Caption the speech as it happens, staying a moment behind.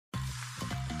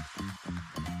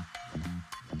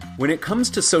When it comes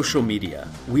to social media,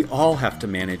 we all have to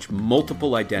manage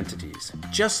multiple identities,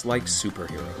 just like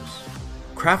superheroes.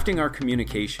 Crafting our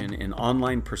communication in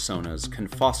online personas can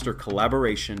foster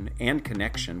collaboration and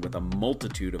connection with a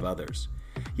multitude of others.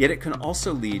 Yet it can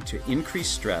also lead to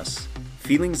increased stress,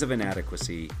 feelings of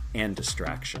inadequacy, and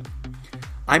distraction.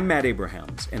 I'm Matt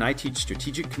Abrahams, and I teach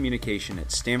strategic communication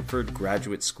at Stanford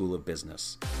Graduate School of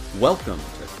Business. Welcome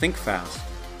to Think Fast,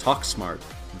 Talk Smart,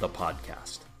 the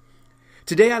podcast.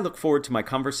 Today I look forward to my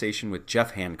conversation with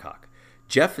Jeff Hancock.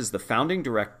 Jeff is the founding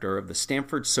director of the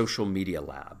Stanford Social Media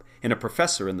Lab and a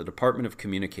professor in the Department of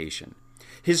Communication.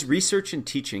 His research and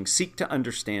teaching seek to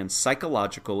understand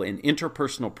psychological and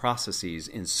interpersonal processes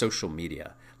in social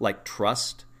media, like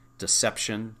trust,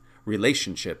 deception,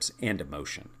 relationships, and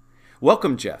emotion.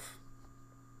 Welcome, Jeff.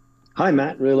 Hi,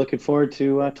 Matt. Really looking forward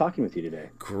to talking with you today.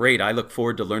 Great. I look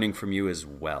forward to learning from you as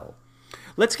well.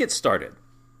 Let's get started.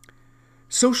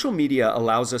 Social media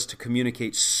allows us to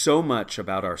communicate so much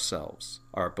about ourselves,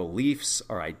 our beliefs,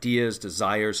 our ideas,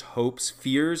 desires, hopes,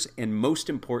 fears, and most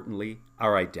importantly,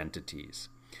 our identities.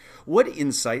 What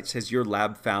insights has your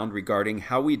lab found regarding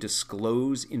how we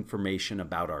disclose information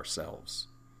about ourselves?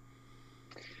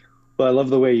 Well, I love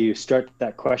the way you start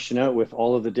that question out with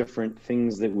all of the different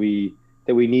things that we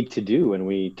need to do when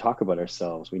we talk about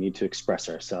ourselves. We need to express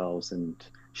ourselves and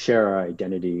share our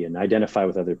identity and identify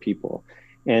with other people.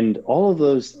 And all of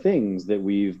those things that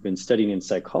we've been studying in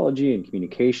psychology and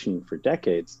communication for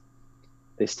decades,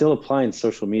 they still apply in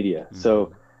social media. Mm-hmm.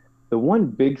 So the one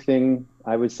big thing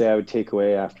I would say I would take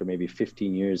away after maybe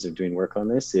 15 years of doing work on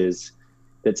this is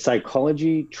that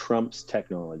psychology trumps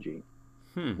technology.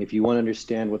 If you want to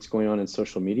understand what's going on in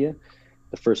social media,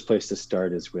 the first place to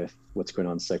start is with what's going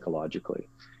on psychologically.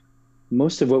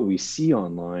 Most of what we see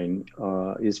online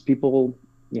is people,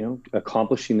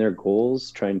 accomplishing their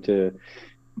goals, trying to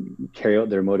carry out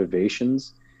their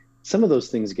motivations. Some of those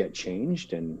things get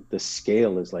changed and the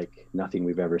scale is like nothing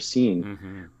we've ever seen.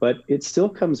 Mm-hmm. But it still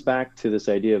comes back to this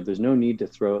idea of there's no need to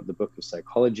throw out the book of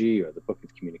psychology or the book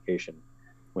of communication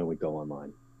when we go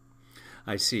online.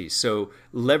 I see. So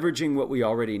leveraging what we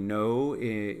already know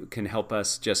can help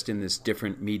us just in this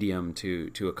different medium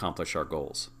to accomplish our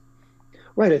goals.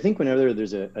 Right. I think whenever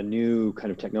there's a new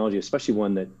kind of technology, especially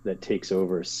one that takes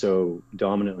over so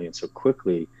dominantly and so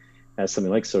quickly as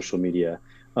something like social media,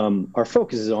 our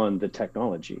focus is on the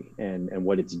technology and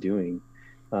what it's doing.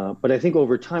 But I think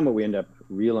over time, what we end up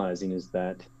realizing is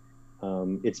that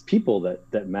it's people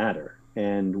that matter,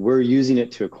 and we're using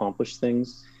it to accomplish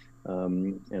things.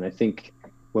 And I think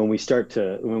when we step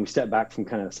back from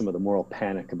kind of some of the moral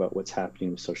panic about what's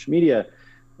happening with social media,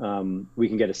 we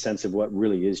can get a sense of what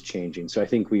really is changing. So I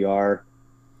think we are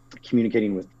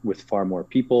communicating with far more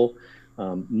people.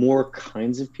 More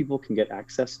kinds of people can get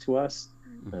access to us.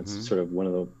 That's sort of one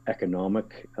of the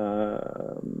economic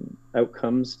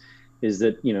outcomes is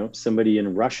that, somebody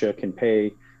in Russia can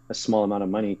pay a small amount of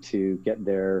money to get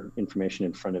their information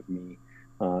in front of me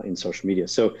in social media.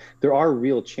 So there are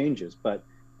real changes, but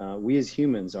we as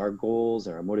humans, our goals,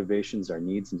 our motivations, our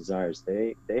needs and desires,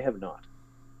 they have not.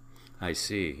 I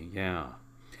see. Yeah.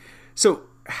 So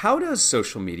how does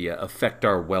social media affect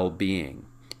our well-being?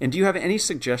 And do you have any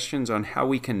suggestions on how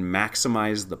we can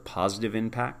maximize the positive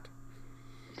impact?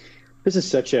 This is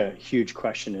such a huge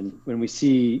question. And when we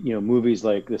see, movies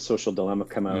like The Social Dilemma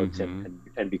come out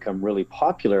and become really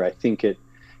popular, I think it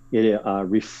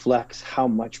reflects how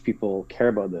much people care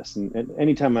about this. And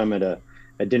anytime I'm at a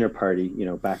dinner party,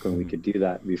 back when we could do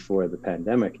that before the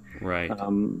pandemic, right?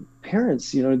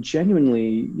 Parents,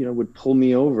 genuinely, would pull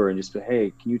me over and just be,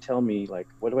 hey, can you tell me, like,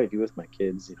 what do I do with my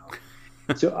kids?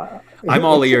 So I'm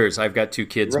all ears. I've got two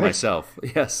kids myself.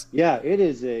 Yes. Yeah, it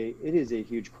is a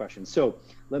huge question. So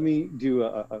let me do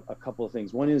a couple of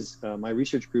things. One is my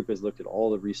research group has looked at all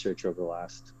the research over the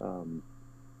last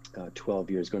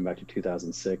 12 years, going back to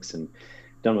 2006, and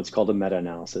done what's called a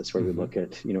meta-analysis, where we look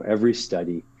at every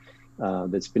study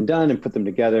that's been done and put them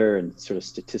together and sort of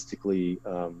statistically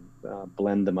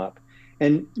blend them up.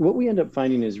 And what we end up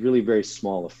finding is really very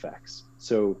small effects.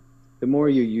 So the more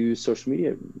you use social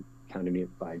media, counting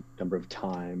it by number of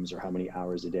times or how many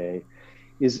hours a day,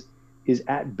 is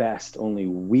at best only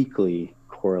weakly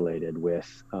correlated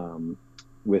with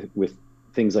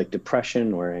things like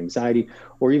depression or anxiety,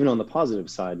 or even on the positive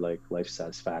side, like life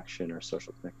satisfaction or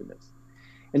social connectedness.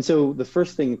 And so the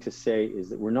first thing to say is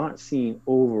that we're not seeing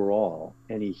overall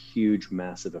any huge,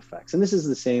 massive effects. And this is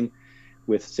the same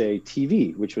with, say,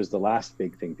 TV, which was the last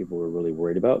big thing people were really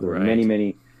worried about. There were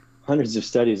many hundreds of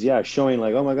studies, showing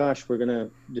like, oh my gosh, we're going to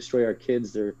destroy our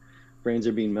kids. Their brains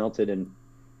are being melted. And,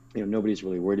 nobody's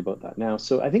really worried about that now.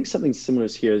 So I think something similar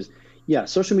is here is Yeah,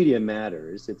 social media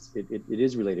matters. It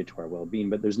is related to our well-being,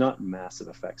 but there's not massive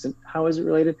effects. And how is it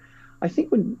related? I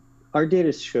think when our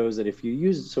data shows that if you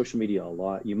use social media a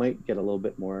lot, you might get a little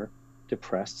bit more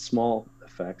depressed, small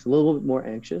effects, a little bit more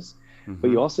anxious, but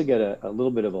you Hmm. also get a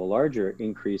little bit of a larger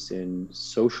increase in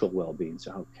social well-being,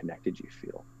 so how connected you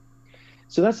feel.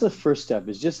 So that's the first step,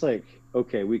 is just like,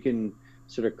 okay, we can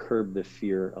sort of curb the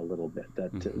fear a little bit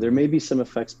that there Hmm. may be some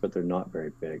effects, but they're not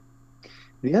very big.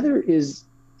 The other is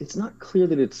it's not clear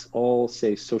that it's all,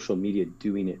 say, social media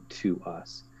doing it to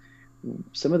us.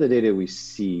 Some of the data we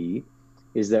see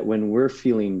is that when we're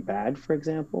feeling bad, for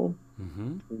example,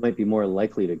 Hmm. we might be more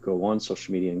likely to go on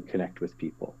social media and connect with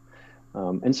people.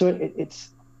 And so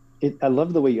I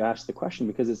love the way you asked the question,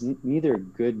 because it's neither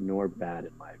good nor bad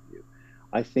in my view.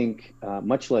 I think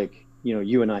much like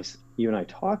you and I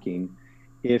talking,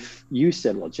 if you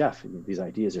said, "Well, Jeff, these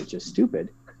ideas are just stupid,"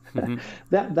 Hmm.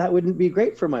 that wouldn't be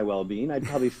great for my well-being. I'd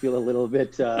probably feel a little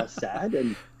bit sad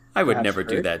and I would perhaps never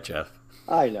do hurt. that, Jeff.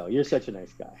 I know you're such a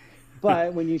nice guy.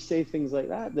 But when you say things like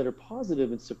that are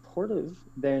positive and supportive,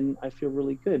 then I feel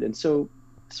really good. And so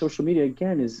social media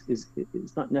again is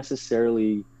not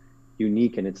necessarily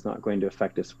unique, and it's not going to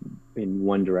affect us in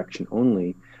one direction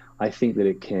only. I think that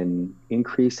it can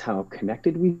increase how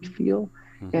connected we feel.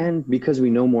 Hmm. And because we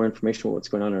know more information about what's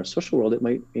going on in our social world, it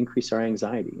might increase our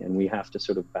anxiety. And we have to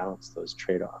sort of balance those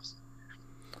trade-offs.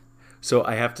 So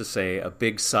I have to say a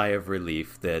big sigh of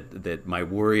relief that my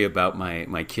worry about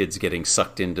my kids getting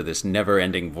sucked into this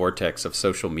never-ending vortex of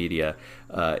social media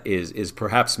is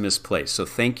perhaps misplaced. So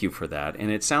thank you for that. And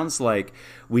it sounds like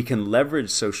we can leverage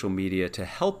social media to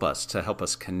help us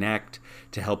connect,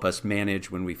 to help us manage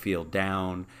when we feel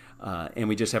down. And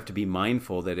we just have to be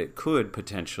mindful that it could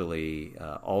potentially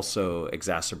also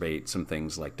exacerbate some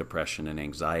things like depression and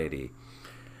anxiety.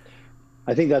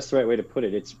 I think that's the right way to put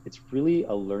it. It's really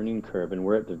a learning curve, and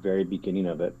we're at the very beginning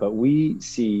of it. But we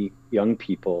see young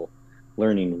people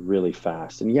learning really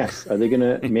fast. And yes, are they going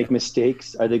to make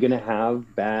mistakes? Are they going to have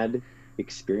bad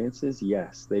experiences?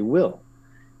 Yes, they will.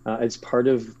 It's part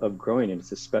of growing, and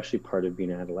it's especially part of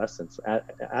being adolescents.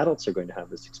 Adults are going to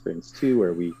have this experience too,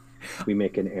 where we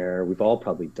make an error. We've all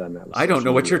probably done that with I don't social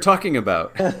know what you're media. talking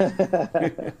about.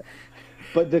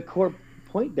 But the core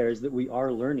point there is that we are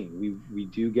learning. We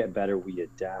do get better. We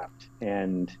adapt,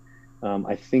 and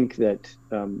I think that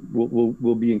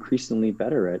we'll be increasingly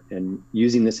better at and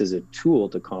using this as a tool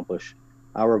to accomplish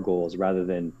our goals rather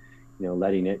than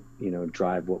letting it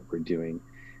drive what we're doing.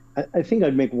 I think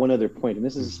I'd make one other point, and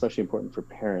this is especially important for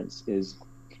parents, is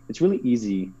it's really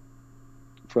easy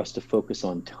for us to focus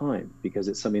on time because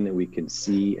it's something that we can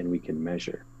see and we can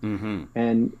measure. Mm-hmm.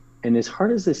 And as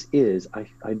hard as this is,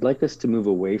 I'd like us to move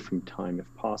away from time if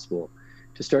possible,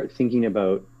 to start thinking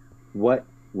about what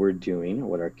we're doing,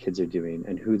 what our kids are doing,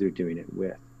 and who they're doing it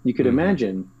with. You could Mm-hmm.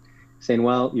 imagine saying,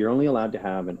 well, you're only allowed to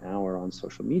have an hour on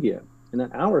social media. And that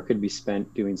hour could be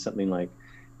spent doing something like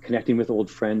connecting with old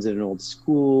friends at an old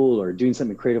school, or doing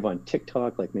something creative on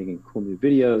TikTok, like making cool new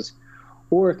videos,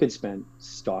 or it could spend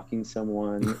stalking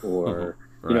someone, or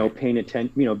Right. paying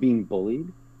attention, being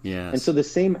bullied. And so Yes. the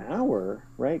same hour,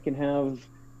 right, can have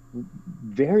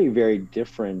very, very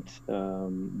different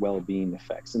well-being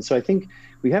effects. And so I think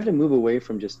we have to move away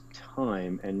from just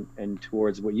time and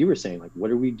towards what you were saying, like,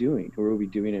 what are we doing? Who are we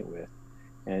doing it with?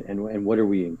 And what are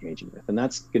we engaging with? And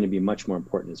that's going to be much more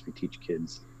important as we teach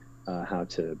kids how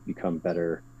to become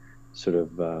better sort of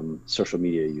social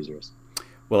media users.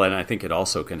 Well, and I think it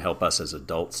also can help us as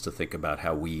adults to think about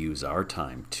how we use our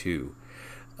time too.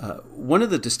 One of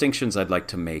the distinctions I'd like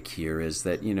to make here is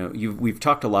that we've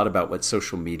talked a lot about what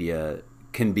social media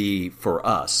can be for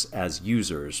us as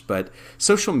users, but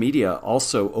social media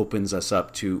also opens us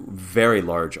up to very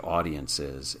large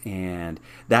audiences, and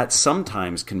that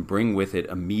sometimes can bring with it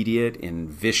immediate and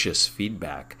vicious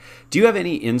feedback. Do you have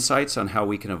any insights on how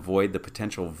we can avoid the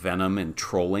potential venom and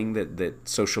trolling that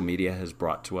social media has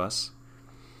brought to us?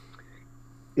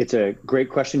 It's a great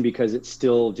question because it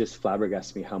still just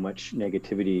flabbergasts me how much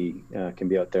negativity can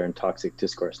be out there in toxic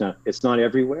discourse. Now, it's not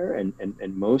everywhere, and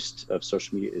most of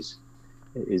social media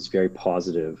is very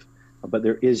positive, but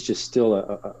there is just still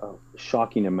a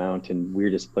shocking amount in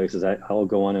weirdest places. I'll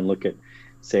go on and look at,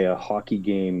 say, a hockey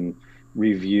game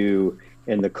review,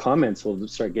 and the comments will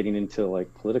start getting into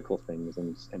like political things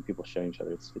and people showing each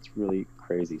other. It's really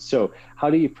crazy. So how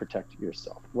do you protect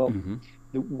yourself? Well, Mm-hmm.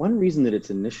 the one reason that it's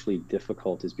initially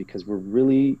difficult is because we're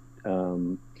really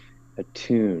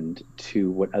attuned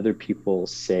to what other people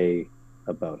say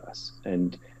about us,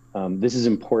 and this is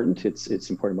important. It's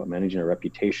important about managing our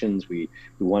reputations. We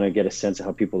want to get a sense of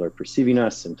how people are perceiving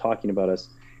us and talking about us,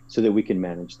 so that we can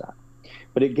manage that.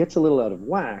 But it gets a little out of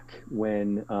whack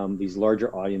when these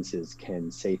larger audiences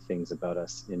can say things about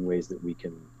us in ways that we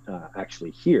can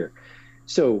actually hear.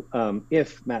 So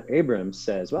if Matt Abrams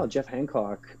says, well, Jeff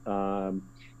Hancock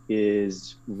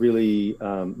is really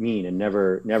mean and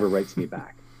never writes me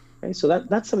back. Okay? So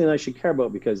that's something that I should care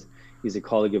about because he's a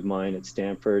colleague of mine at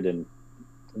Stanford, and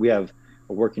we have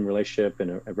a working relationship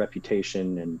and a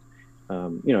reputation, and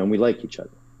and we like each other.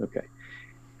 Okay.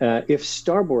 If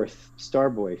Starboy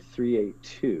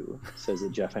 382 says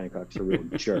that Jeff Hancock's a real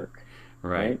jerk,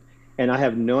 right? And I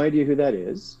have no idea who that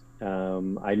is.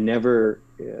 I never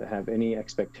have any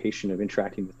expectation of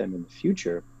interacting with them in the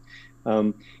future.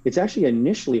 It's actually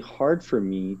initially hard for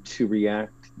me to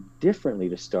react differently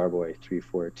to Starboy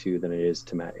 342 than it is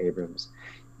to Matt Abrams,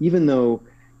 even though,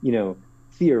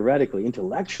 theoretically,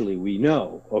 intellectually, we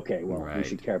know, okay, well, we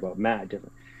should care about Matt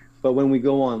different. But when we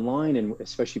go online, and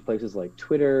especially places like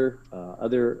Twitter,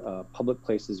 other public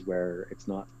places where it's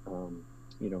not,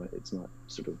 it's not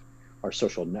sort of our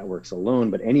social networks alone,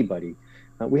 but anybody,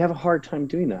 we have a hard time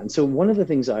doing that. And so one of the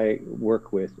things I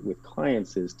work with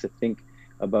clients is to think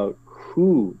about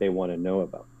who they want to know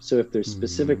about. So if there's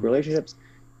specific relationships,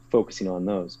 focusing on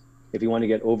those. If you want to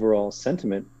get overall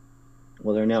sentiment,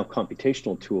 well, there are now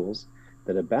computational tools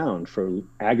that abound for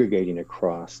aggregating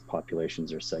across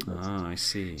populations or segments. Oh, I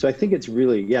see. So I think it's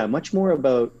really, much more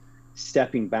about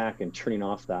stepping back and turning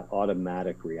off that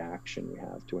automatic reaction we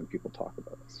have to when people talk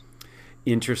about us.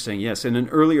 Interesting. Yes. In an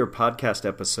earlier podcast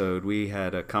episode, we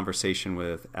had a conversation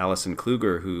with Alison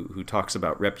Kluger, who talks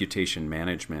about reputation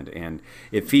management, and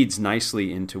it feeds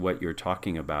nicely into what you're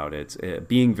talking about. It's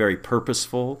being very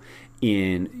purposeful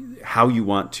in how you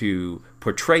want to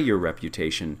portray your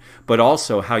reputation, but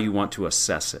also how you want to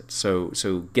assess it. So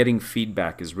getting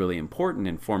feedback is really important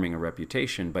in forming a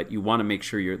reputation, but you want to make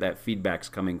sure that feedback's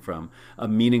coming from a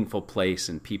meaningful place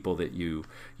and people that you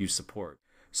support.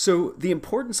 So the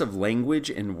importance of language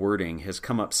and wording has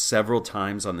come up several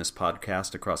times on this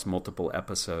podcast across multiple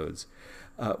episodes.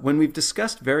 When we've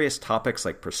discussed various topics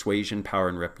like persuasion, power,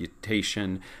 and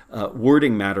reputation,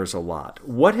 wording matters a lot.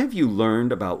 What have you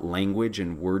learned about language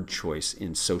and word choice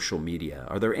in social media?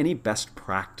 Are there any best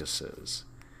practices?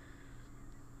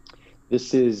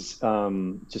 This is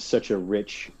just such a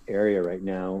rich area right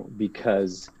now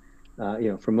because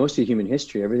for most of human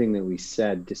history, everything that we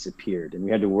said disappeared, and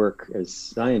we had to work as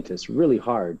scientists really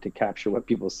hard to capture what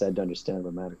people said to understand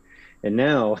what mattered. And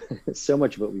now, so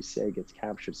much of what we say gets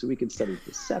captured. So we can study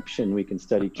deception, we can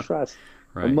study trust,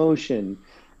 emotion,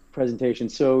 presentation.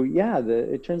 So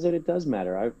it turns out it does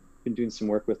matter. I've been doing some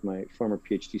work with my former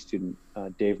PhD student,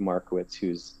 Dave Markowitz,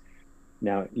 who's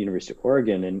now at University of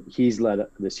Oregon, and he's led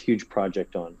this huge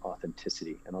project on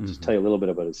authenticity. And I'll just tell you a little bit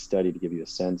about his study to give you a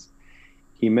sense.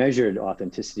 He measured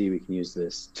authenticity. We can use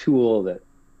this tool that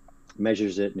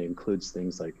measures it, and it includes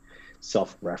things like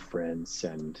self-reference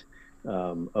and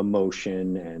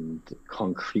emotion and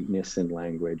concreteness in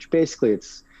language. Basically,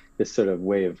 it's this sort of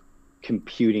way of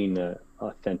computing the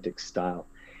authentic style.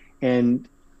 And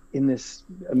in this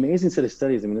amazing set of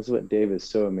studies, this is what Dave is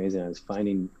so amazing at, is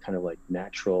finding kind of like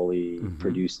naturally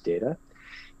produced data.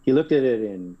 He looked at it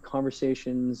in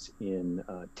conversations, in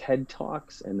TED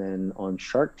Talks, and then on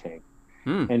Shark Tank.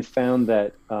 And found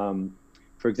that,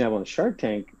 for example, on Shark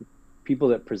Tank, people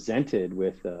that presented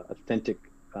with authentic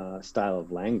style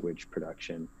of language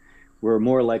production were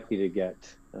more likely to get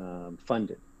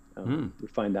funded. We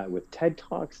find that with TED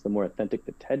Talks, the more authentic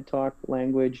the TED Talk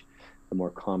language, the more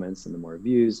comments and the more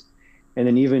views. And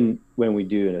then even when we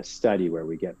do a study where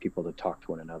we get people to talk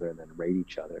to one another and then rate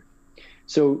each other.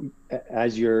 So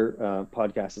as your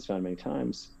podcast has found many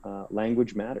times,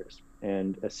 language matters,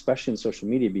 and especially in social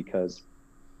media, because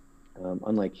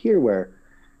unlike here where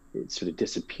it sort of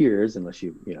disappears unless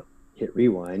you hit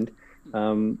rewind,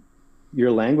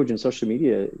 your language in social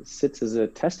media sits as a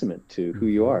testament to who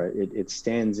you are. It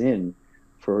stands in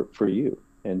for you.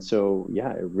 And so,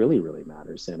 it really, really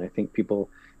matters. And I think people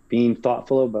being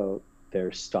thoughtful about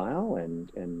their style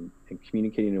and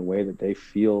communicating in a way that they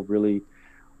feel really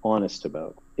honest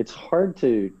about. It's hard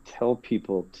to tell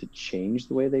people to change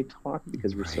the way they talk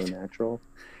because we're so natural.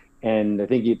 And I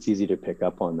think it's easy to pick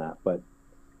up on that. But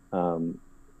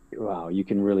wow, you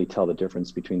can really tell the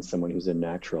difference between someone who's a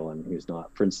natural and who's not.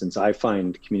 For instance, I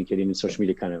find communicating in social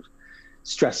media kind of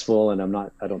stressful, and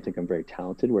I don't think I'm very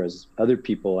talented, whereas other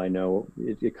people I know,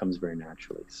 it comes very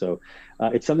naturally. So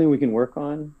it's something we can work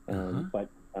on, but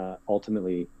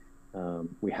ultimately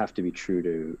we have to be true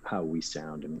to how we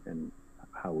sound and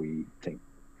how we think.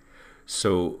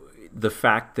 So the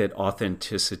fact that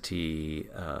authenticity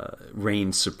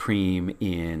reigns supreme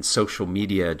in social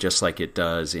media, just like it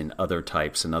does in other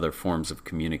types and other forms of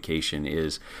communication,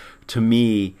 is, to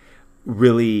me,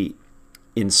 really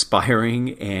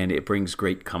inspiring, and it brings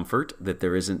great comfort that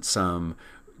there isn't some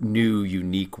new,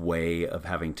 unique way of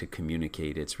having to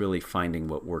communicate. It's really finding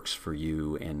what works for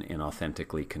you and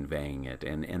authentically conveying it.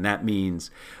 And that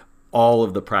means all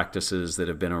of the practices that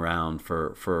have been around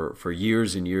for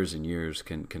years and years and years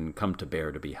can come to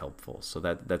bear to be helpful. So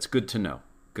that's good to know.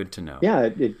 Good to know. Yeah,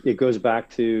 it goes back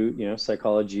to,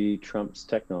 psychology trumps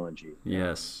technology.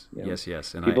 Yes,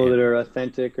 yes. And people that are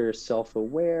authentic are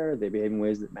self-aware. They behave in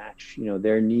ways that match,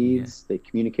 their needs. Yeah. They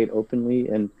communicate openly,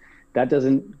 and that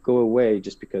doesn't go away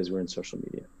just because we're in social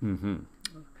media. Mm-hmm.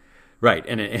 Right,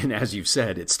 and as you've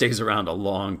said, it stays around a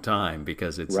long time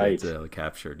because it's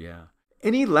captured. Yeah.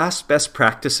 Any last best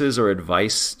practices or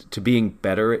advice to being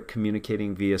better at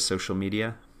communicating via social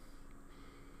media?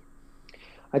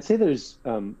 I'd say there's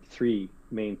three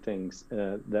main things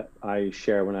that I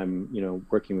share when I'm,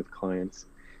 working with clients.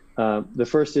 The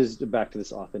first is back to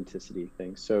this authenticity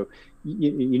thing. So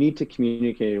you need to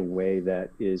communicate in a way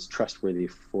that is trustworthy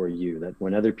for you, that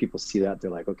when other people see that, they're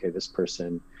like, okay, this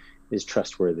person is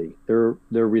trustworthy. They're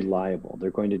reliable. They're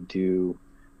going to do,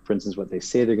 for instance, what they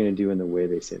say they're going to do in the way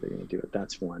they say they're going to do it.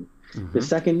 That's one. Mm-hmm. The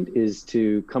second is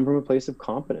to come from a place of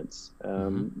competence.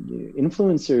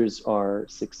 Influencers are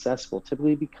successful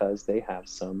typically because they have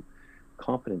some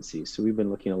competency. So we've been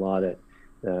looking a lot at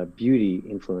beauty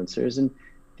influencers, and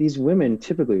these women,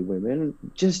 typically women,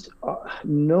 just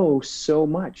know so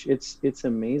much. It's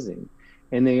amazing.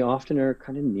 And they often are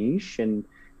kind of niche, and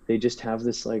they just have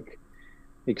this like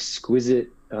exquisite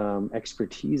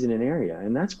expertise in an area.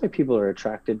 And that's why people are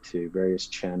attracted to various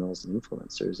channels and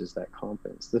influencers, is that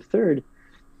competence. The third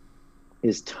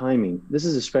is timing. This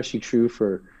is especially true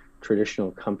for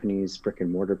traditional companies, brick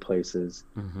and mortar places,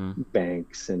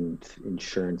 banks and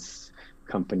insurance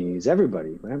companies,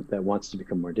 everybody, right, that wants to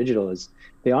become more digital, is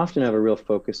they often have a real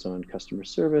focus on customer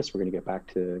service. We're going to get back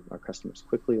to our customers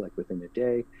quickly, like within a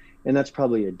day. And that's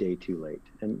probably a day too late.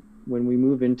 And when we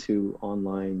move into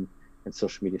online and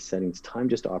social media settings, time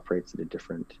just operates at a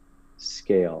different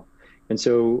scale. And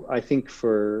so I think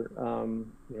for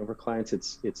for clients,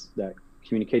 it's that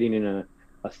communicating in a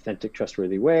authentic,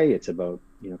 trustworthy way. It's about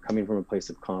coming from a place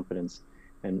of competence,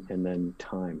 and then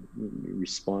time.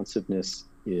 Responsiveness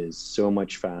is so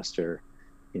much faster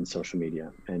in social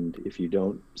media, and if you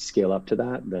don't scale up to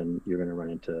that, then you're going to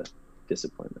run into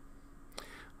disappointment.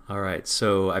 All right,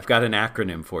 so I've got an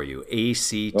acronym for you.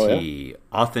 ACT,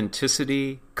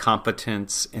 authenticity,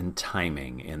 competence, and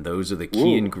timing. And those are the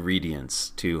key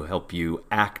ingredients to help you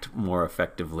act more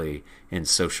effectively in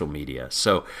social media.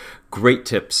 So great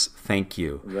tips. Thank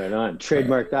you. Right on.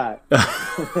 Trademark that.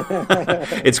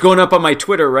 It's going up on my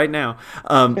Twitter right now.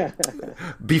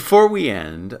 Before we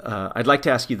end, I'd like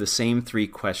to ask you the same three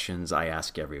questions I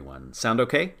ask everyone. Sound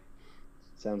okay?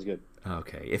 Sounds good.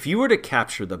 Okay. If you were to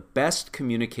capture the best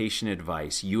communication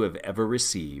advice you have ever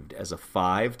received as a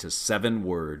 5 to 7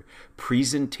 word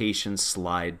presentation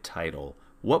slide title,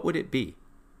 what would it be?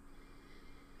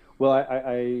 Well,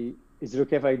 I is it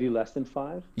okay if I do less than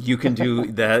 5? You can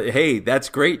do that. Hey, that's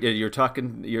great. You're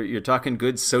talking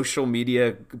good social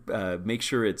media. Make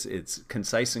sure it's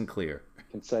concise and clear.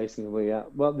 Concise and clear, yeah.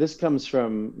 Well, this comes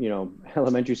from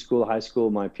elementary school, high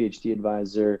school. My PhD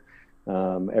advisor.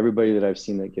 Everybody that I've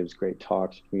seen that gives great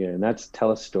talks, and that's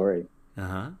tell a story.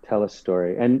 Tell a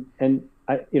story. And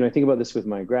I think about this with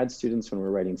my grad students when we're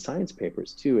writing science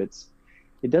papers too.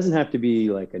 It doesn't have to be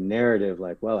like a narrative,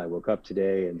 like, well, I woke up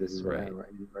today and this is what I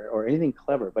write, or anything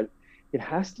clever, but it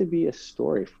has to be a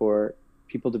story for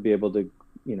people to be able to,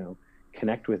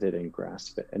 connect with it and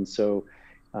grasp it. And so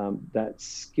that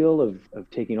skill of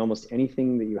taking almost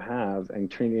anything that you have and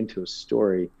turning it into a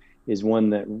story is one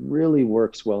that really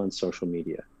works well in social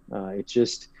media. It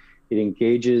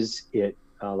engages, it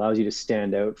allows you to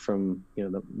stand out from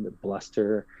the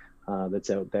bluster that's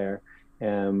out there.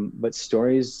 But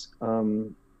stories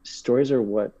are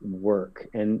what work,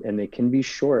 and they can be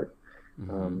short.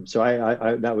 So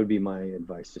I that would be my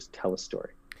advice: just tell a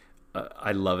story.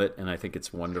 I love it, and I think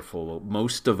it's wonderful.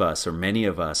 Most of us, or many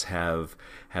of us, have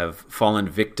fallen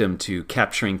victim to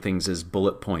capturing things as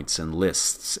bullet points and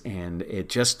lists, and it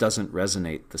just doesn't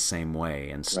resonate the same way,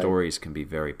 and stories can be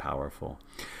very powerful.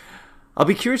 I'll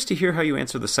be curious to hear how you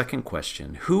answer the second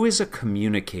question. Who is a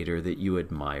communicator that you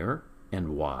admire,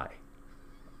 and why?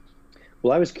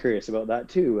 Well, I was curious about that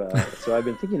too, so I've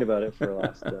been thinking about it for the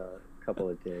last couple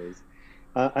of days.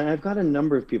 And I've got a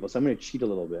number of people, so I'm going to cheat a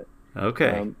little bit.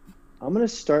 Okay. I'm going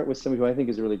to start with somebody who I think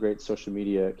is a really great social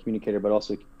media communicator, but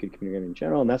also a good communicator in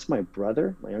general. And that's my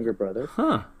brother, my younger brother,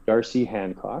 Darcy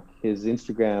Hancock. His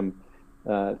Instagram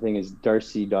thing is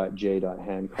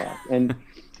darcy.j.hancock. And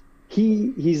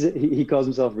he calls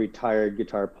himself a retired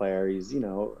guitar player. He's,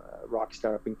 a rock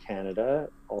star up in Canada,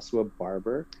 also a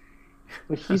barber.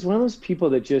 But he's one of those people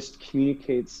that just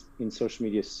communicates in social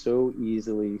media so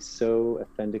easily, so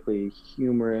authentically,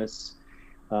 humorous,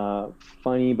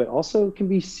 funny, but also can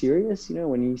be serious.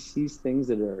 When he sees things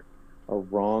that are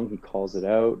wrong, he calls it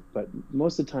out. But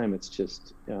most of the time, it's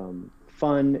just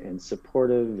fun and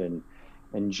supportive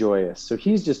and joyous. So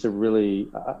he's just a really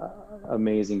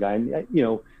amazing guy.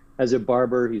 And, as a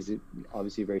barber, he's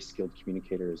obviously a very skilled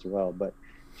communicator as well, but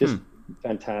just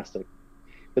fantastic.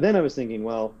 But then I was thinking,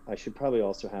 well, I should probably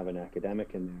also have an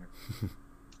academic in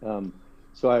there.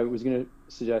 So I was going to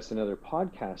suggest another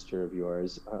podcaster of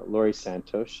yours, Laurie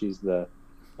Santos. She's the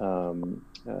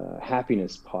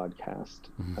happiness podcast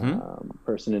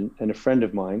person and a friend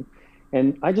of mine.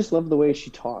 And I just love the way she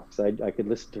talks. I could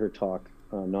listen to her talk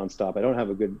nonstop. I don't have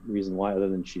a good reason why, other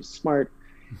than she's smart,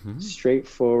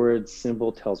 straightforward,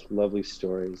 simple, tells lovely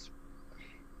stories.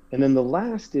 And then the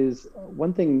last is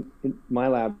one thing in my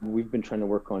lab we've been trying to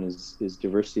work on is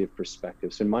diversity of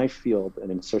perspectives. So in my field and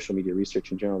in social media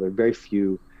research in general, there are very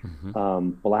few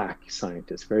Black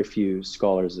scientists, very few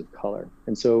scholars of color.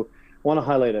 And so I want to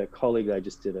highlight a colleague that I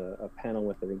just did a panel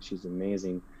with. I think she's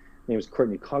amazing. Her name is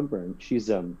Courtney Cogburn. She's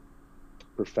a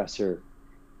professor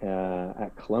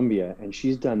at Columbia, and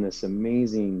she's done this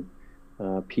amazing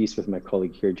piece with my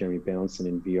colleague here, Jeremy Bounson,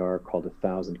 in VR called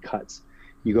 1,000 Cuts.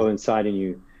 You go inside and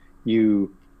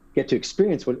you get to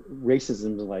experience what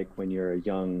racism is like when you're a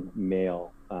young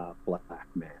male Black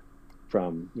man,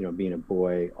 from being a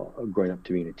boy growing up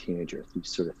to being a teenager, through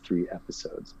sort of 3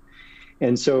 episodes.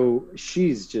 And so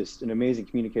she's just an amazing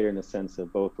communicator in the sense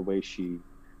of both the way she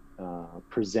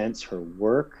presents her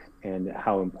work and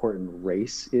how important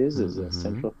race is as a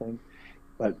central thing.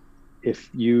 But if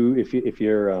your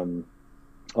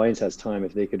audience has time,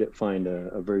 if they could find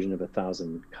a version of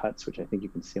 1,000 Cuts, which I think you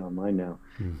can see online now,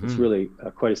 it's really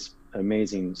quite an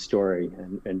amazing story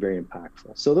and very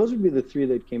impactful. So those would be the 3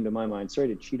 that came to my mind. Sorry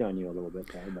to cheat on you a little bit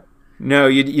there, but no,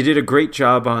 you did a great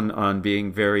job on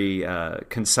being very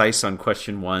concise on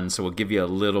question 1. So we'll give you a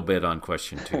little bit on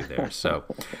question 2 there. So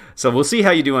we'll see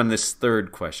how you do on this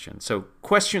 3rd question. So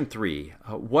question 3,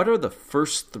 what are the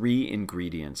first 3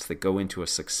 ingredients that go into a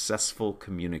successful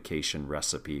communication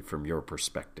recipe from your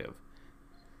perspective?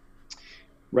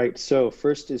 Right. So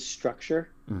first is structure.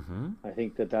 I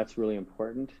think that's really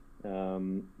important.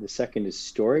 The second is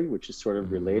story, which is sort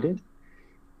of related.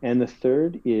 And the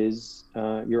third is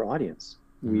your audience.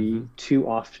 We too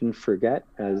often forget,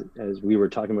 as we were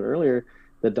talking about earlier,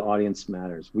 that the audience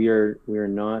matters. We are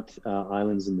not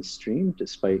islands in the stream,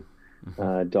 despite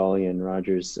Dolly and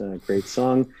Roger's great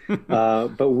song.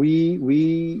 But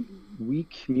we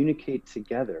communicate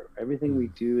together. Everything we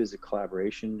do is a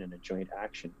collaboration and a joint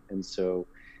action. And so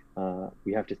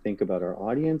we have to think about our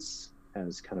audience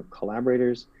as kind of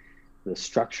collaborators, the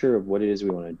structure of what it is we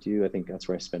want to do. I think that's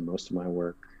where I spend most of my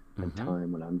work and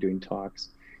time when I'm doing talks.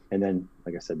 And then,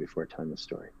 like I said before, telling the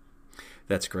story.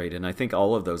 That's great. And I think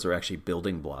all of those are actually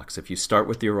building blocks. If you start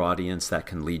with your audience, that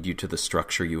can lead you to the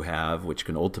structure you have, which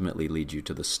can ultimately lead you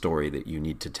to the story that you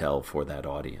need to tell for that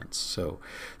audience. So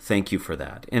thank you for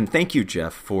that. And thank you,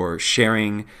 Jeff, for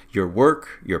sharing your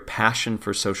work, your passion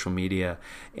for social media.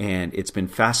 And it's been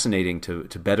fascinating to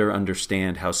better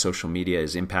understand how social media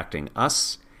is impacting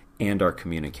us and our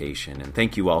communication. And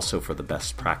thank you also for the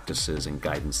best practices and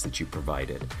guidance that you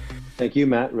provided. Thank you,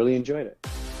 Matt. Really enjoyed it.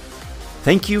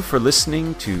 Thank you for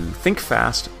listening to Think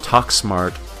Fast, Talk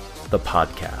Smart, the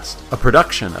podcast, a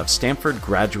production of Stanford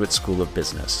Graduate School of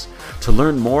Business. To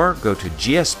learn more, go to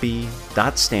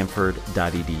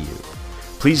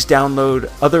gsb.stanford.edu. Please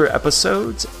download other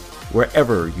episodes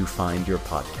wherever you find your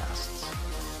podcast.